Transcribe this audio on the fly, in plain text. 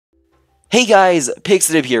Hey guys,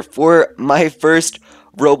 pIXelDIP here for my first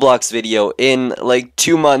Roblox video in like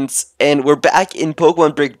 2 months, and we're back in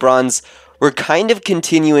Pokemon Brick Bronze. We're kind of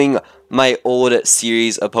continuing my old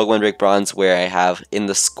series of Pokemon Brick Bronze where I have in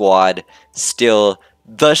the squad still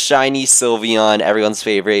the shiny Sylveon, everyone's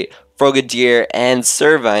favorite, Frogadier, and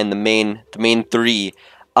Servine, the main three.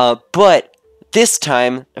 But this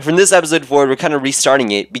time, from this episode forward, we're kind of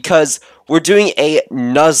restarting it because we're doing a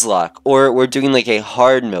Nuzlocke, or we're doing like a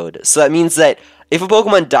hard mode. So that means that if a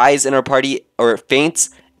Pokemon dies in our party or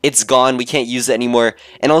faints, it's gone, we can't use it anymore.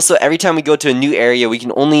 And also, every time we go to a new area, we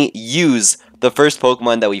can only use the first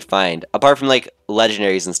Pokemon that we find, apart from like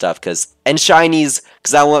legendaries and stuff, and shinies,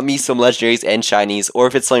 because I want me some legendaries and shinies, or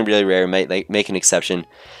if it's something really rare, I might like make an exception.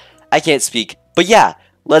 I can't speak. But yeah,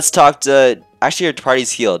 let's talk to, actually our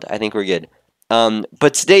party's healed, I think we're good.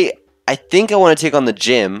 But today, I think I want to take on the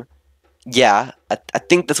gym. Yeah, I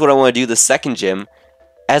think that's what I want to do, the second gym,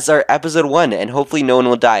 as our episode 1, and hopefully no one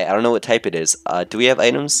will die. I don't know what type it is. Do we have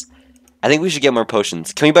items? I think we should get more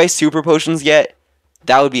potions. Can we buy super potions yet?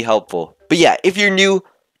 That would be helpful. But yeah, if you're new,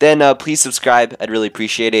 then please subscribe. I'd really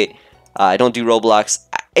appreciate it. I don't do Roblox.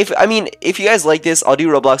 If you guys like this, I'll do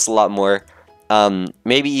Roblox a lot more.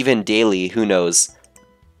 Maybe even daily, who knows.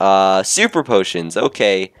 Super potions,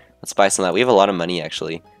 okay. Let's buy some of that. We have a lot of money,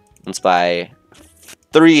 actually. Let's buy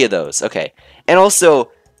 3 of those. Okay. And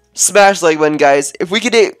also, smash the like button, guys. If we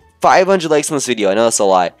could hit 500 likes on this video, I know that's a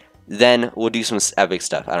lot, then we'll do some epic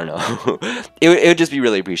stuff. I don't know. it would just be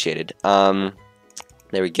really appreciated. There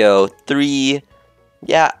we go. 3.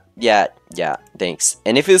 Yeah. Thanks.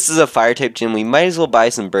 And if this is a fire-type gym, we might as well buy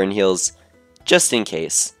some burn heals, just in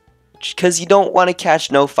case. Because you don't want to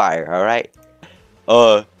catch no fire, alright?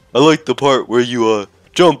 I like the part where you,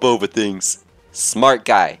 jump over things. Smart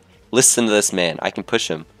guy. Listen to this man. I can push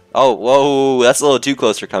him. Oh, whoa, that's a little too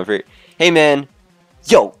close for comfort. Hey, man.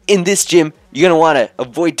 Yo, in this gym, you're going to want to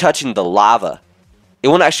avoid touching the lava. It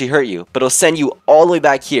won't actually hurt you, but it'll send you all the way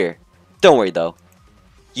back here. Don't worry, though.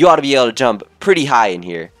 You ought to be able to jump pretty high in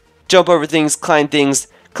here. Jump over things, climb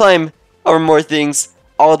over more things,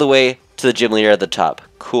 all the way to the gym leader at the top.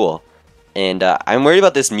 Cool. And I'm worried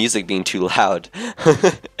about this music being too loud.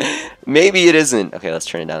 Maybe it isn't. Okay, let's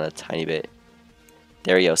turn it down a tiny bit.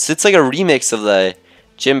 There we go. So it's like a remix of the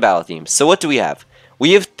gym battle theme. So what do we have?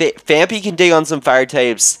 We have Phanpy can take on some fire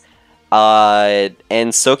types.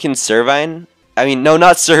 And so can Servine. I mean, no,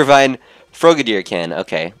 not Servine. Frogadier can.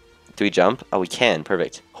 Okay. Do we jump? Oh, we can.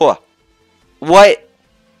 Perfect. Huh. What?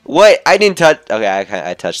 What? I didn't touch. Okay,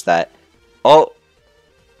 I touched that. Oh.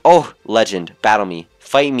 Oh, legend. Battle me.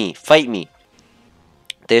 Fight me. Fight me.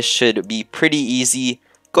 This should be pretty easy.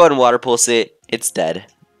 Go ahead and water pulse it. It's dead.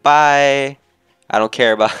 Bye. I don't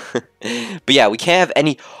care about... But yeah, we can't have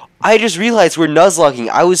any... I just realized we're Nuzlocking.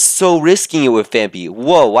 I was so risking it with Phanpy.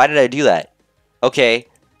 Whoa, why did I do that? Okay.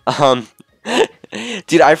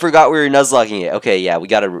 Dude, I forgot we were Nuzlocking it. Okay, yeah, we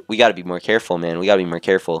gotta be more careful, man. We gotta be more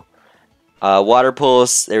careful. Water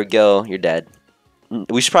pulse. There we go. You're dead.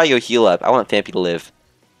 We should probably go heal up. I want Phanpy to live.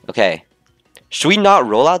 Okay. Should we not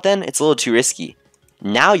roll out then? It's a little too risky.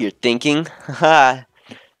 Now you're thinking. Haha.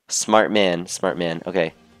 Smart man. Smart man.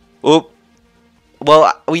 Okay. Oop.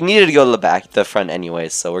 Well, we needed to go to the front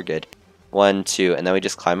anyways, so we're good. 1, 2, and then we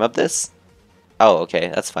just climb up this? Oh,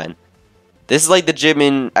 okay. That's fine. This is like the gym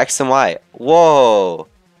in X and Y. Whoa.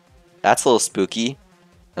 That's a little spooky.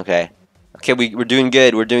 Okay. Okay, we're doing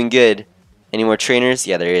good. We're doing good. Any more trainers?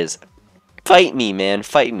 Yeah, there is. Fight me, man.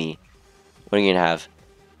 Fight me. What are you gonna have?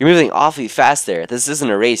 You're moving awfully fast there. This isn't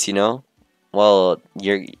a race, you know? Well,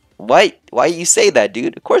 you're... Why you say that,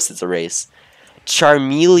 dude? Of course it's a race.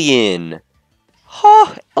 Charmeleon.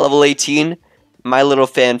 Oh, level 18. My little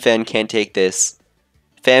fan can't take this.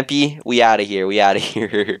 Phanpy, we out of here. We out of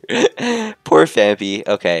here. Poor Phanpy.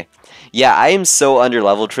 Okay. Yeah, I am so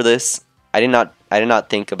underleveled for this. I did not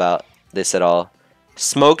think about this at all.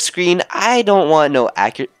 Smokescreen. I don't want no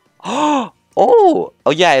accurate... Oh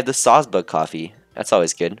yeah, I have the Sawsbug coffee. That's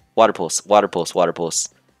always good. Water pulse, water pulse, water pulse.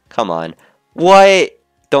 Come on. What?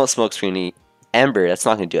 Don't smokescreen me. Ember, that's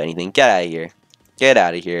not going to do anything. Get out of here. Get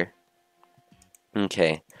out of here.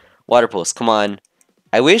 Okay. Water pulse, come on.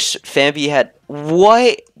 I wish Phanpy had...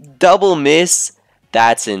 What? Double miss?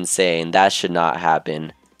 That's insane. That should not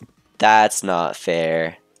happen. That's not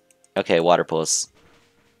fair. Okay, water pulse.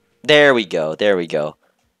 There we go. There we go.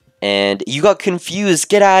 And you got confused.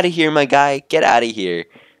 Get out of here, my guy. Get out of here.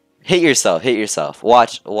 Hit yourself. Hit yourself.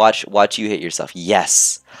 Watch you hit yourself.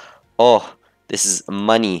 Yes. Oh, this is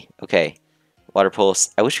money. Okay. Water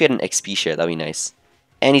pulse. I wish we had an XP share. That'd be nice.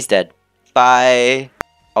 And he's dead. Bye.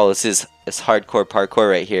 Oh, this is hardcore parkour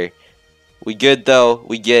right here. We good, though.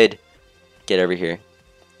 We good. Get over here.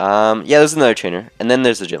 Yeah, there's another trainer. And then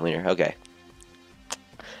there's the gym leader. Okay.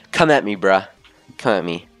 Come at me, bruh. Come at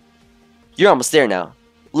me. You're almost there now.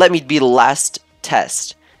 Let me be the last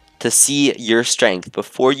test to see your strength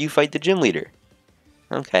before you fight the gym leader.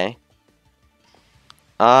 Okay.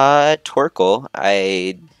 Torkoal.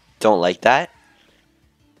 I don't like that.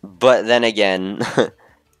 But then again,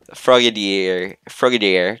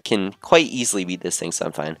 Frogadier can quite easily beat this thing, so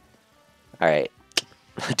I'm fine. Alright.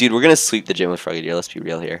 Dude, we're gonna sweep the gym with Frogadier, let's be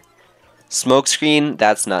real here. Smokescreen,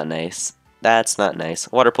 that's not nice. That's not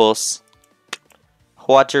nice. Water Pulse.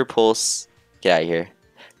 Water Pulse. Get out of here.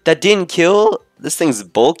 That didn't kill? This thing's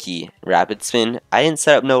bulky. Rapid Spin. I didn't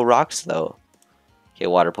set up no rocks, though. Okay,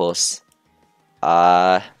 Water Pulse.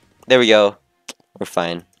 There we go. We're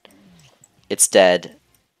fine. It's dead.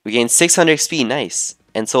 We gained 600 XP. Nice.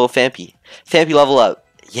 And so will Phanpy. Phanpy, level up.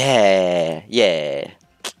 Yeah. Yeah.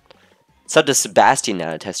 It's up to Sebastian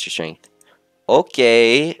now to test your strength.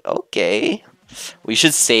 Okay. Okay. We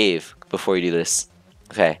should save before we do this.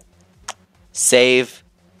 Okay. Save.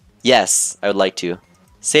 Yes, I would like to.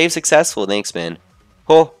 Save successful. Thanks, man.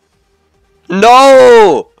 Oh.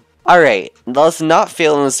 No! Alright. Let's not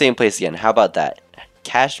fail in the same place again. How about that?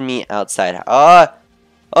 Cash me outside.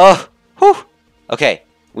 Oh. Whew. Okay.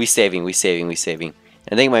 We saving.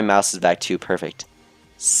 I think my mouse is back too. Perfect.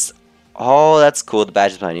 Oh, that's cool. The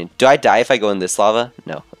badge is behind you. Do I die if I go in this lava?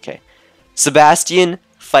 No. Okay. Sebastian,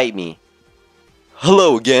 fight me.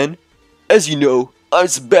 Hello again. As you know, I'm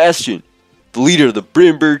Sebastian, the leader of the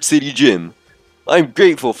Brimberg City Gym. I'm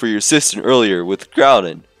grateful for your assistance earlier with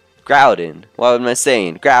Groudon. Groudon? What am I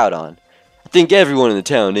saying? Groudon. I think everyone in the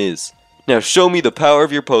town is. Now show me the power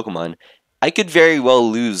of your Pokemon. I could very well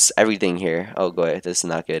lose everything here. Oh, go ahead. This is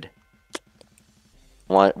not good.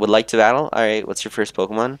 Would like to battle? Alright, what's your first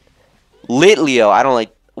Pokemon? Litleo. I don't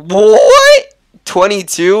like... What?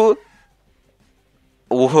 22?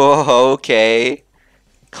 Whoa, okay.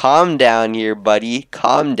 Calm down here, buddy.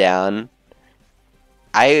 Calm down.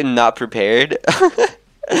 I am not prepared.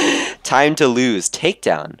 Time to lose.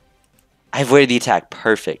 Takedown. I avoided the attack.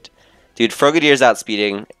 Perfect. Dude, Frogadier's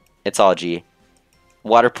outspeeding. It's all G.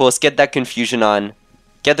 Water Pulse. Get that confusion on.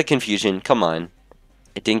 Get the confusion. Come on.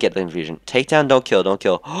 It didn't get the confusion. Takedown. Don't kill. Don't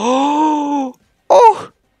kill. Oh!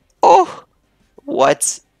 Oh! Oh!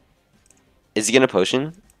 What? Is he gonna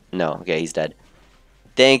potion? No. Okay, he's dead.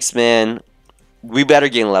 Thanks, man. We better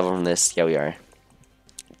gain a level from this. Yeah, we are.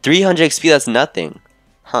 300 XP, that's nothing.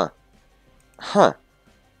 Huh. Huh.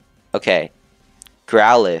 Okay.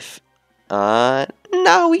 Growlithe.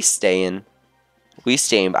 No, we staying. We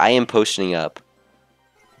staying. I am potioning up.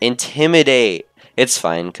 Intimidate. It's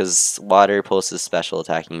fine, because Water Pulse is special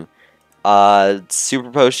attacking.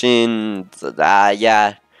 Super Potion.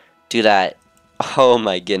 Yeah. Do that. Oh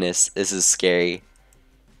my goodness. This is scary.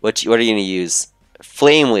 What are you going to use?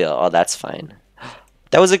 Flame Wheel. Oh, that's fine.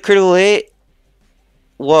 That was a critical hit.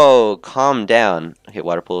 Whoa, calm down. Okay,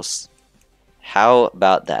 Water Pulse. How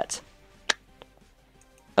about that?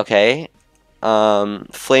 Okay.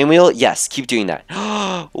 Flame Wheel? Yes, keep doing that.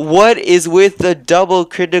 What is with the double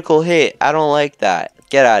critical hit? I don't like that.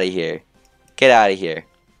 Get out of here. Get out of here.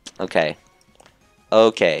 Okay.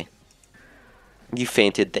 Okay. You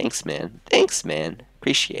fainted. Thanks, man. Thanks, man.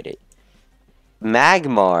 Appreciate it.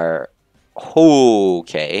 Magmar.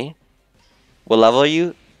 Okay. What level are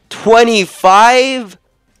you? 25?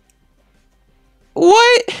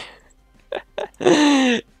 What?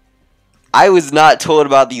 I was not told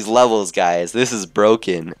about these levels, guys. This is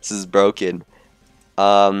broken. This is broken.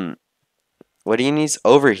 What do you need?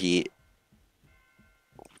 Overheat.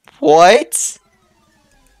 What?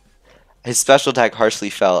 His special attack harshly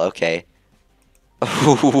fell. Okay.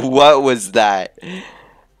 What was that?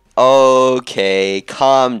 Okay,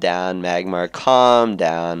 calm down, Magmar. Calm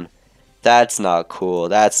down. That's not cool.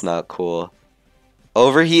 That's not cool.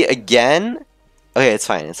 Overheat again? Okay, it's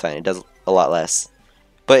fine. It's fine. It does a lot less.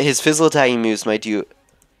 But his physical attacking moves might do...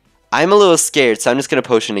 I'm a little scared, so I'm just going to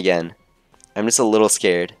potion again. I'm just a little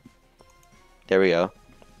scared. There we go.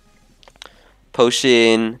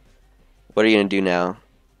 Potion. What are you going to do now?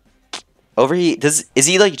 Overheat. Is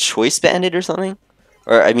he like choice banded or something?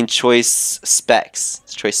 Or, I mean, choice specs.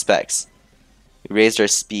 It's choice specs. We raised our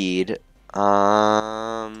speed.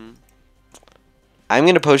 I'm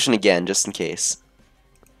going to potion again, just in case.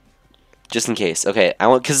 Just in case. Okay, I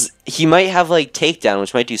want... Because he might have, like, takedown,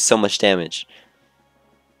 which might do so much damage.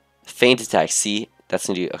 Feint attack. See? That's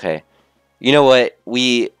going to do... Okay. You know what?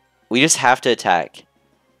 We just have to attack.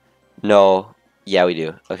 No. Yeah, we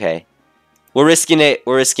do. Okay. We're risking it.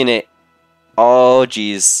 We're risking it. Oh,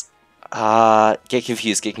 jeez. Get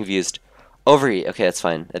confused. Get confused. Overheat. Okay, that's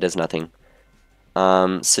fine. That does nothing.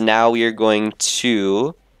 So now we are going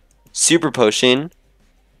to Super Potion.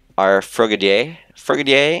 Our Frogadier.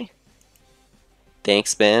 Frogadier.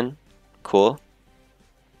 Thanks, man. Cool.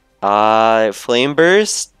 Flame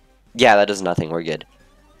Burst. Yeah, that does nothing. We're good.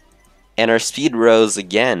 And our speed rose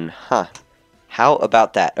again. Huh. How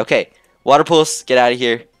about that? Okay. Water Pulse, get out of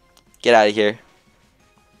here. Get out of here.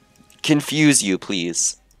 Confuse you,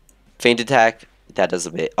 please. Faint Attack. That does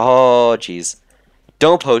a bit. Oh, jeez.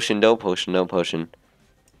 Don't potion, don't potion, don't potion.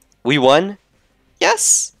 We won?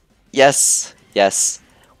 Yes. Yes. Yes.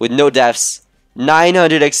 With no deaths.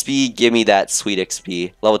 900 XP. Give me that sweet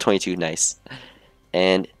XP. Level 22. Nice.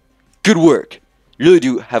 And good work. You really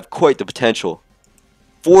do have quite the potential.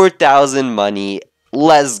 4,000 money.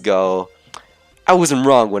 Let's go. I wasn't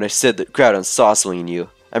wrong when I said that Groudon saw something in you.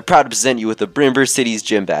 I'm proud to present you with the Brimber City's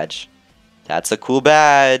gym badge. That's a cool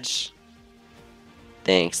badge.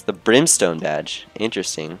 Thanks. The Brimstone badge.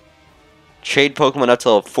 Interesting. Trade Pokemon up to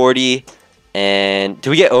level 40. And do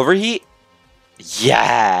we get Overheat?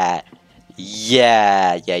 Yeah.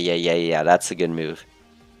 Yeah. That's a good move.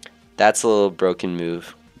 That's a little broken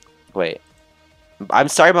move. Wait. I'm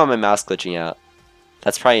sorry about my mouse glitching out.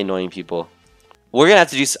 That's probably annoying people. We're gonna have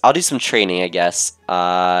to do. I'll do some training, I guess.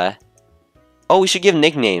 Oh, we should give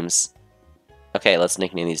nicknames. Okay, let's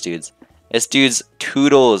nickname these dudes. This dude's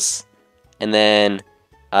Toodles, and then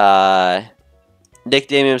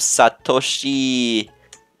nickname him Satoshi.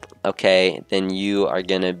 Okay, then you are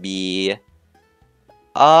gonna be.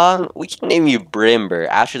 We can name you Brimber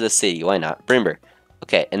after the city. Why not, Brimber?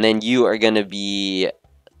 Okay, and then you are gonna be.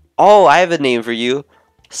 Oh, I have a name for you,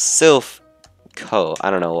 Sylph Co. I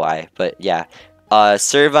don't know why, but yeah.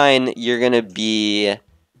 Servine, you're gonna be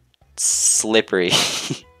Slippery.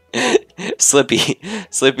 Slippy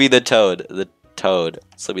the Toad.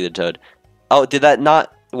 Slippy the Toad. Oh, did that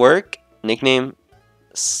not work? Nickname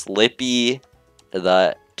Slippy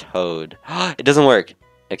the Toad. It doesn't work.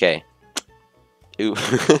 Okay. Ooh.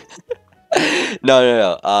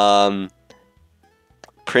 No.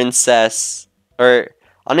 Princess, or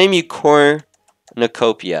I'll name you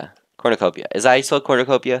Cornucopia. Cornucopia. Is that how you spell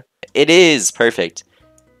Cornucopia? It is. Perfect.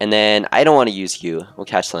 And then I don't want to use you. We'll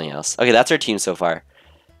catch something else. Okay, that's our team so far.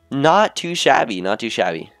 Not too shabby. Not too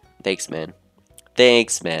shabby. Thanks, man.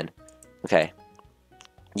 Thanks, man. Okay.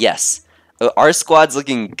 Yes. Our squad's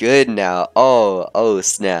looking good now. Oh,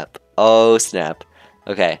 snap. Oh, snap.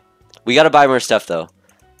 Okay. We gotta buy more stuff, though.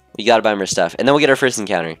 We gotta buy more stuff. And then we'll get our first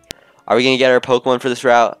encounter. Are we gonna get our Pokemon for this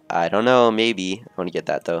route? I don't know. Maybe. I want to get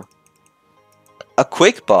that, though. A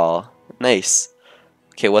Quick Ball. Nice.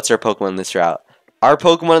 Okay, what's our Pokemon in this route? Our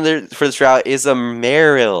Pokemon for this route is a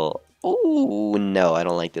Marill. Ooh, no, I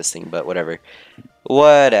don't like this thing, but whatever.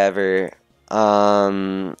 Whatever.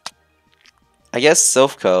 I guess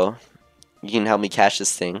Silphco, you can help me catch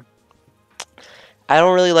this thing. I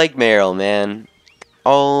don't really like Marill, man.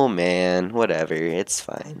 Oh, man, whatever. It's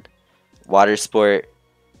fine. Water Sport.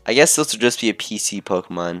 I guess this will just be a PC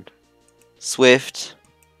Pokemon. Swift.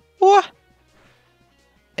 What?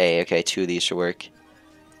 Hey, okay, 2 of these should work.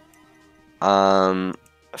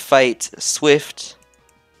 Fight Swift.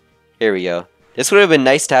 Here we go. This would have been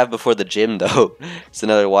nice to have before the gym, though. It's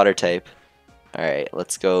another water type. Alright,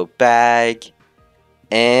 let's go Bag.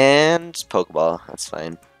 And Pokeball. That's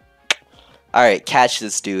fine. Alright, catch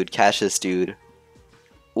this dude. Catch this dude.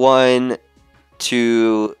 1,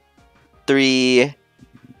 2, 3.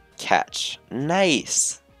 Catch.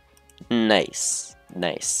 Nice. Nice.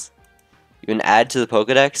 Nice. You can add to the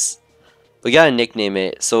Pokedex? We gotta nickname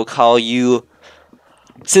it, so we'll call you.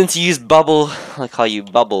 Since you use Bubble, I'll call you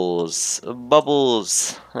Bubbles.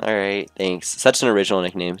 Bubbles. Alright, thanks. Such an original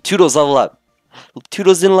nickname. Toodles, level up.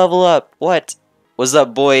 Toodles didn't level up. What? What's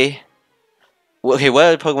up, boy? Okay, what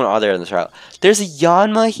other Pokemon are there on this route? There's a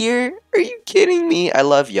Yanma here? Are you kidding me? I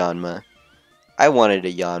love Yanma. I wanted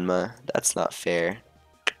a Yanma. That's not fair.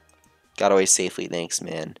 Got away safely, thanks,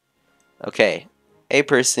 man. Okay. Hey,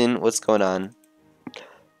 person, what's going on?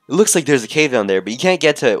 It looks like there's a cave down there, but you can't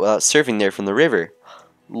get to it without surfing there from the river.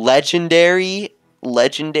 Legendary?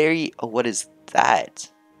 Legendary? Oh, what is that?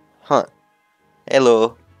 Huh.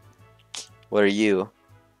 Hello. What are you?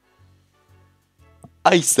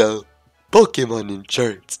 I sell Pokemon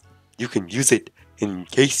insurance. You can use it in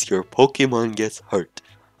case your Pokemon gets hurt.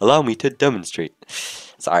 Allow me to demonstrate.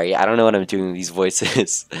 Sorry, I don't know what I'm doing with these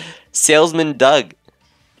voices. Salesman Doug.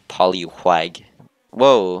 Poliwag.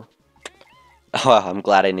 Whoa. Oh, I'm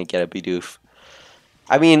glad I didn't get a Bidoof.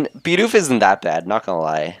 I mean, Bidoof isn't that bad, not gonna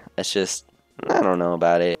lie. It's just, I don't know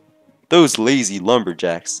about it. Those lazy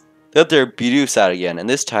lumberjacks. They let their Bidoofs out again, and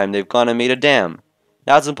this time they've gone and made a dam.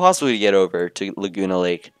 Now it's impossible to get over to Laguna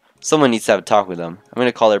Lake. Someone needs to have a talk with them. I'm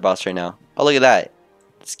gonna call their boss right now. Oh, look at that.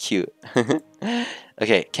 It's cute.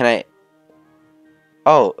 Okay, can I?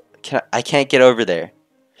 Oh, I can't get over there.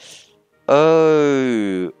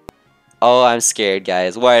 Oh. Oh, I'm scared,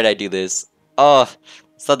 guys. Why did I do this? Oh,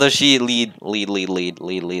 Satoshi, lead.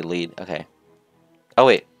 Okay. Oh,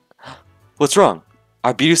 wait. What's wrong?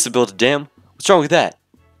 Our Beedus have built a dam? What's wrong with that?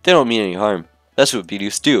 They don't mean any harm. That's what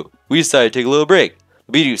Beedus do. We decided to take a little break.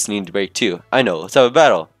 The Beedus need to break too. I know, let's have a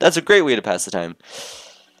battle. That's a great way to pass the time.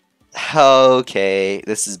 Okay,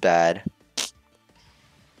 this is bad.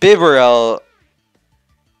 Bibarel.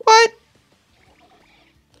 What?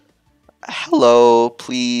 Hello,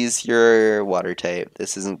 please. You're water type.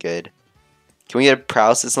 This isn't good. Can we get a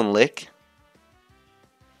paralysis on lick?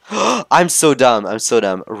 I'm so dumb. I'm so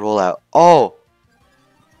dumb. Roll out. Oh.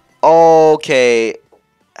 Okay.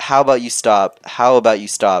 How about you stop? How about you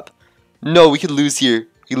stop? No, we could lose here.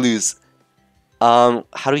 We lose. How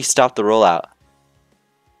do we stop the rollout?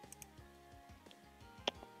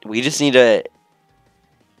 We just need to...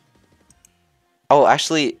 Oh,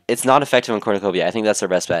 actually, it's not effective on Cornucopia. I think that's our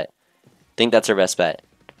best bet.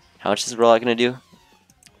 How much is the rollout going to do?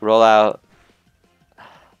 Rollout.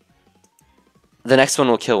 The next one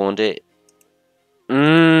will kill, won't it?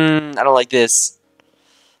 I don't like this.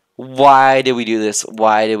 Why did we do this?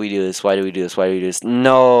 Why did we do this? Why did we do this? Why did we do this?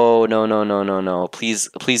 No, no, no, no, no, no. Please,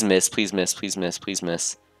 please miss. Please miss. Please miss. Please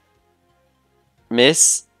miss.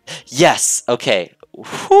 Miss? Yes. Okay.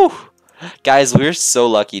 Whew. Guys, we're so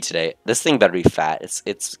lucky today. This thing better be fat.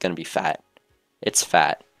 It's gonna be fat. It's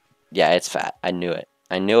fat. Yeah, it's fat. I knew it.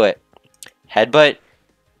 I knew it. Headbutt.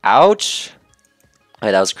 Ouch.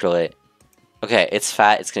 Wait, that was Krillate. Okay, it's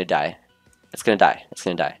fat. It's gonna die. It's gonna die. It's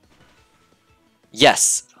gonna die.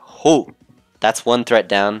 Yes. Oh, that's one threat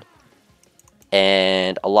down.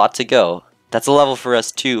 And a lot to go. That's a level for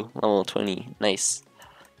us too. Level 20. Nice.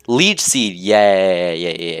 Leech Seed.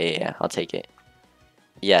 Yeah. I'll take it.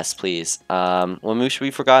 Yes, please. What move should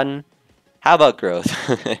we forgotten? How about Growth?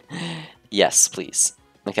 Yes, please.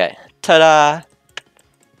 Okay. Ta-da!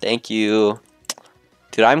 Thank you.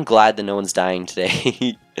 Dude, I'm glad that no one's dying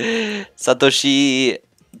today. Satoshi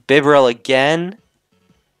Bibarel again?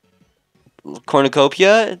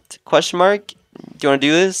 Cornucopia? Question mark? Do you want to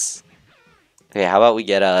do this? Okay, how about we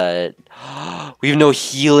get a... We have no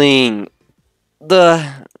healing.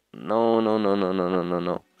 No.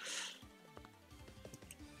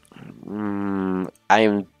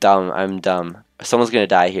 I'm dumb. Someone's gonna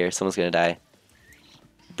die here. Someone's gonna die.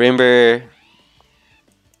 Brimber.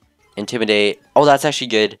 Intimidate. Oh, that's actually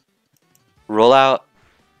good. Roll out.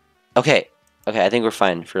 Okay. Okay, I think we're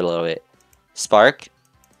fine for a little bit. Spark.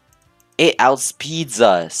 It outspeeds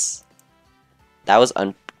us. That was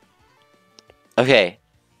Okay.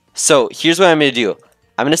 So, here's what I'm gonna do.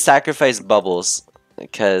 I'm gonna sacrifice Bubbles.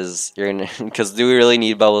 Because because do we really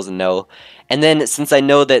need Bubbles? No. And then since I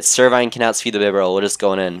know that Servine can outspeed the Bibarel, we'll just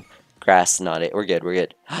go in grass, not it. We're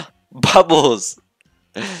good. Bubbles.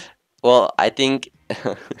 Well, I think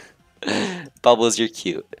Bubbles, you're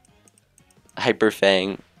cute. Hyper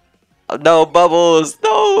Fang. Oh, no, Bubbles,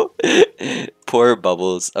 no. Poor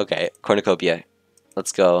Bubbles. Okay, Cornucopia.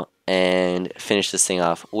 Let's go and finish this thing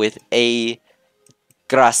off with a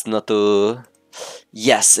Grasnotu.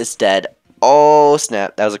 Yes, it's dead. Oh,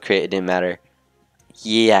 snap. That was a crit. It didn't matter.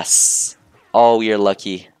 Yes. Oh, we are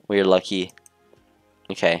lucky. We are lucky.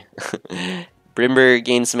 Okay. Brimber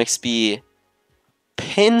gained some XP.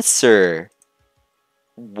 Pinsir.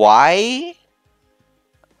 Why?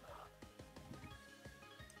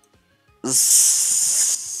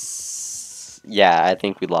 Yeah, I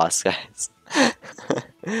think we lost, guys.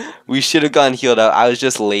 We should have gone healed out. I was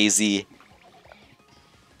just lazy.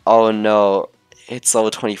 Oh, no. It's level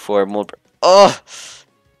 24. Oh!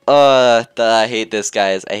 I hate this,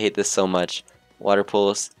 guys. I hate this so much. Water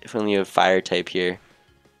Pulse. If only you have Fire type here.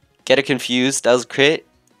 Get it confused. That was a crit.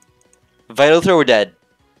 Vital Throw, we're dead.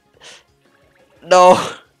 No!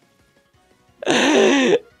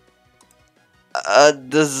 This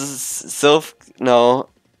is Sylph. No.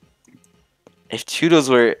 If Tudos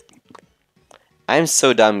were... I'm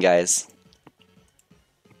so dumb, guys.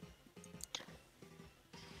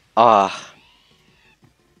 Ah.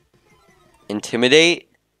 Intimidate?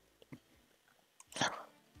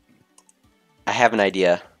 I have an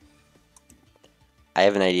idea.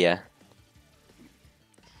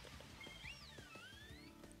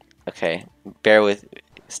 Okay.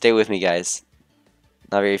 Stay with me, guys.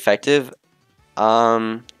 Not very effective.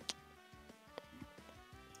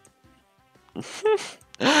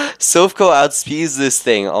 Sofco outspeeds this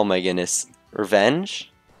thing. Oh my goodness.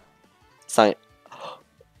 Revenge? It's not...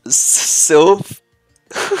 Soph?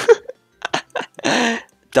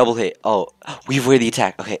 Double hit. Oh, we avoid the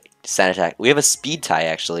attack. Okay, stand attack. We have a speed tie,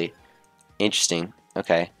 actually. Interesting.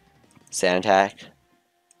 Okay. Sand attack.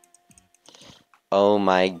 Oh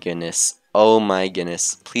my goodness. Oh my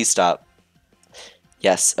goodness. Please stop.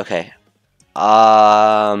 Yes, okay.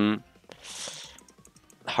 Harden?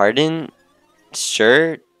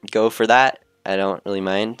 Sure, go for that. I don't really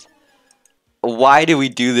mind. Why do we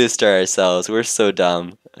do this to ourselves? We're so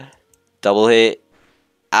dumb. Double hit.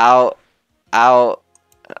 Ow. Ow.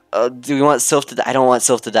 Do we want Sylph to die? I don't want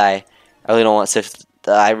Sylph to die. I really don't want Sylph to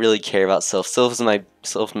die. I really care about Sylph. Sylph is my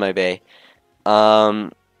bae.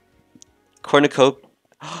 Cornucope.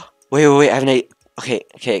 Wait. I have an 8.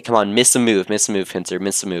 Okay, come on. Miss a move, Pincer.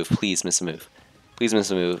 Miss a move. Please miss a move. Please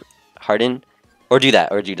miss a move. Harden? Or do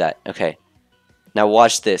that. Okay. Now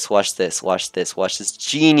watch this. Watch this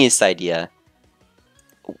genius idea.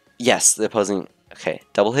 Yes, the opposing. Okay,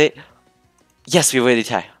 double hit. Yes, we have a way to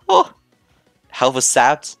tie. Oh! Health was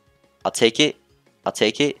sapped. I'll take it.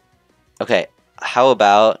 Okay, how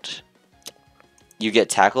about you get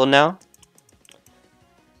tackled now?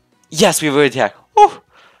 Yes, we have a way to tackle. Oh!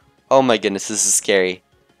 Oh my goodness, this is scary.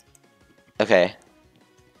 Okay.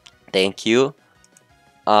 Thank you.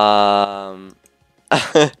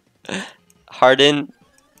 Harden.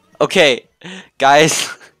 Okay,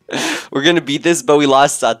 guys. We're gonna beat this, but we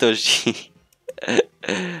lost Satoshi.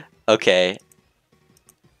 Okay.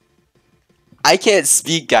 I can't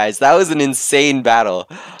speak, guys. That was an insane battle.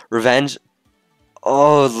 Revenge.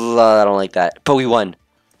 Oh, I don't like that. But we won.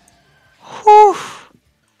 Whew.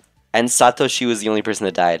 And Satoshi was the only person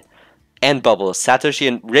that died. And Bubbles. Rip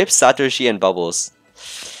Satoshi and Bubbles.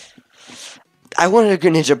 I wanted a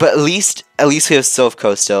Greninja, but at least we have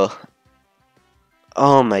Silph still.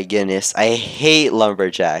 Oh my goodness. I hate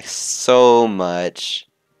Lumberjacks so much.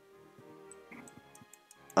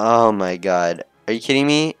 Oh my god. Are you kidding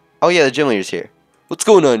me? Oh yeah, the gym leader's here. What's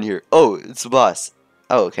going on here? Oh, it's the boss.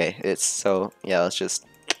 Oh, okay. Yeah, let's just...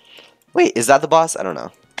 Wait, is that the boss? I don't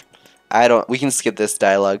know. We can skip this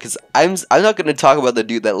dialogue, because I'm not going to talk about the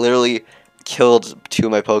dude that literally killed 2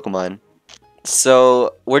 of my Pokemon.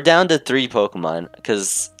 So, we're down to 3 Pokemon,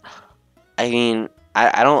 because, I mean,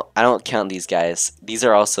 I don't count these guys. These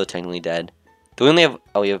are also technically dead. Do we only have...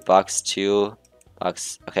 Oh, we have box 2.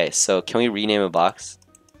 Okay, so can we rename a box?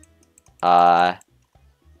 How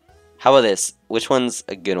about this? Which one's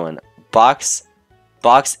a good one? Box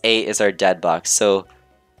 8 is our dead box. So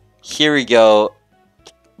here we go.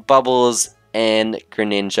 Bubbles and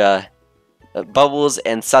Greninja. Bubbles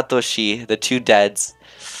and Satoshi, the 2 deads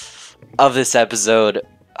of this episode.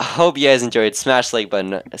 I hope you guys enjoyed. Smash the like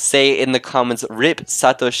button. Say in the comments, rip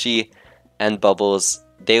Satoshi and Bubbles.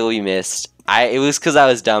 They will be missed. It was because I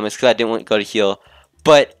was dumb. It's because I didn't want to go to heal.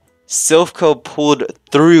 But Silphco pulled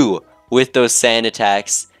through with those sand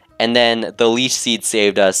attacks. And then the Leech Seed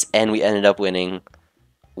saved us, and we ended up winning,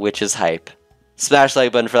 which is hype. Smash the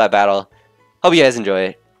like button for that battle. Hope you guys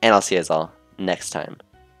enjoy, and I'll see you guys all next time.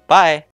 Bye!